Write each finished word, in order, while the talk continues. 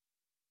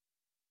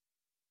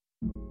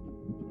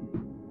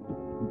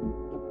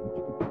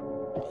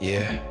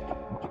Yeah.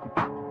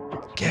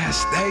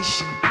 Gas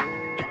station.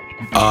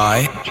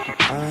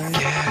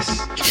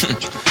 Yes.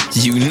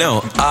 You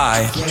know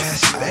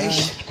Gas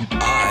station.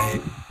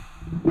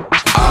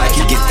 I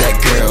can get that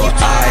girl,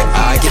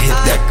 I can hit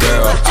that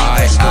girl,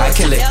 I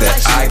can lick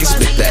that, I can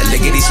split that,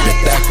 lickety split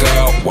that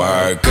girl.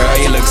 Word, girl,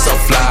 you look so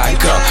fly,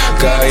 girl,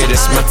 you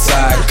just my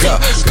type,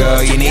 girl,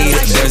 you need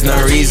it, there's no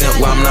reason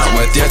why I'm not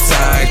worth your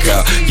time,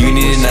 girl. You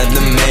need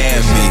another man,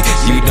 me,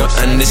 you don't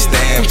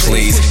understand,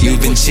 please.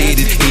 You've been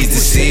cheated, he's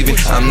deceiving,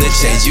 I'm the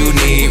change you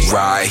need,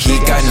 right? He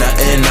got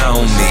nothing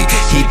on me,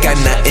 he got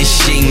nothing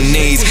she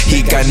needs,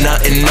 he got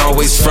nothing,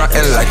 always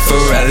frontin' like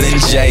Pharrell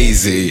and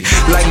Jay-Z.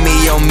 Like me,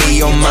 oh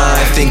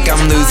mine, think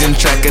I'm losing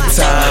track of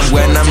time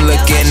when I'm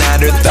looking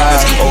at her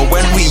thighs, or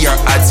when we are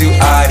eye to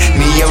eye.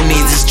 Neo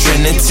needs his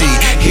trinity,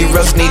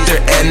 heroes need their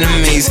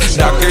enemies,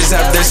 doctors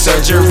have their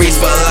surgeries,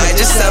 but I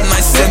just have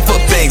my simple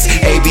things.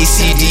 A, B,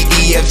 C, D,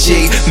 E, F,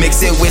 G,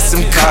 mix it with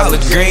some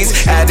collard greens,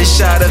 add a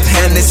shot of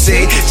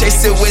Hennessy,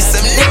 chase it with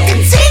some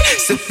nicotine,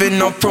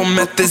 sipping on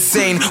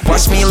promethazine,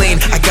 watch me lean,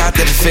 I got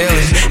that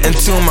feeling. And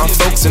to my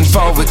folks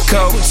involved with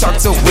coke,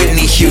 talk to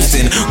Whitney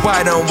Houston.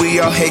 Why don't we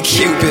all hate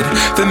Cupid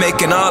for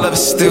making all of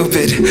us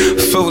stupid,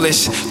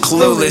 foolish,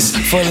 clueless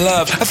for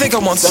love? I think I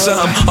want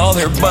some, all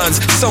her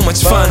buns, so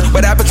much fun.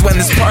 What happens when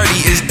this party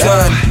is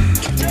done?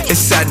 It's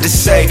sad to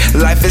say,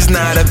 life is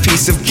not a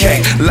piece of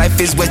cake.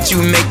 Life is what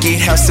you make it.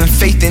 Have some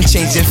faith in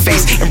changing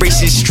face. Embrace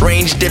your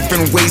strange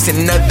different ways.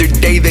 Another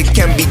day that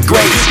can be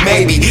great.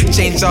 Maybe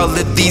change all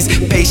of these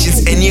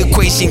patience in the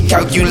equation.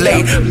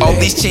 Calculate all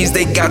these chains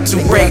they got to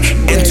break.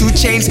 And 2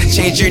 chains,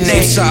 change your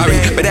name. Sorry,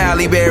 but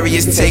Halle Berry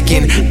is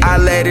taken. I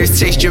let her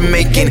taste your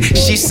making.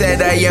 She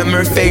said I am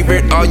her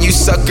favorite. All you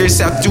suckers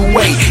have to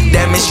wait.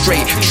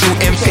 Demonstrate true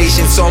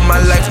impatience. All my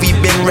life we've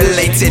been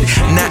related.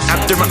 Not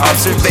after my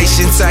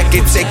observations I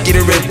can take it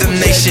a rhythm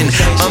nation.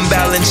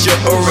 Unbalance your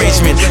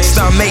arrangement,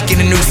 start making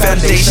a new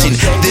foundation.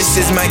 This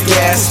is my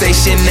gas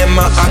station and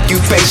my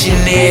occupation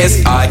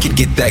is I could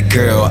get that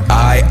girl,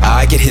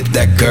 I could hit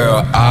that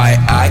girl,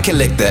 I can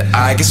lick that,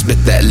 I can split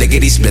that,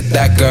 lickety split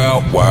that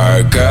girl.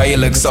 Word, girl, you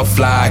look so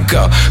fly,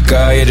 girl,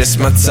 you're just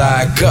my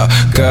type,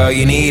 girl,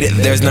 you need it,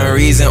 there's no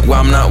reason why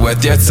I'm not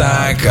worth your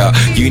time, girl.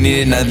 You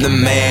need another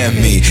man,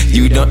 me,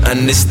 you don't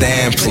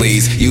understand,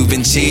 please. You've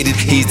been cheated,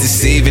 he's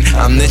deceiving,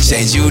 I'm the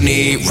change you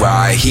need,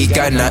 right? He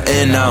got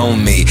nothing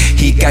on me,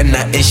 he got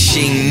nothing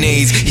she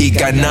needs, he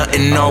got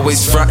nothing,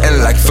 always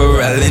frontin' like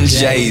Pharrell and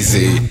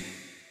Jay-Z.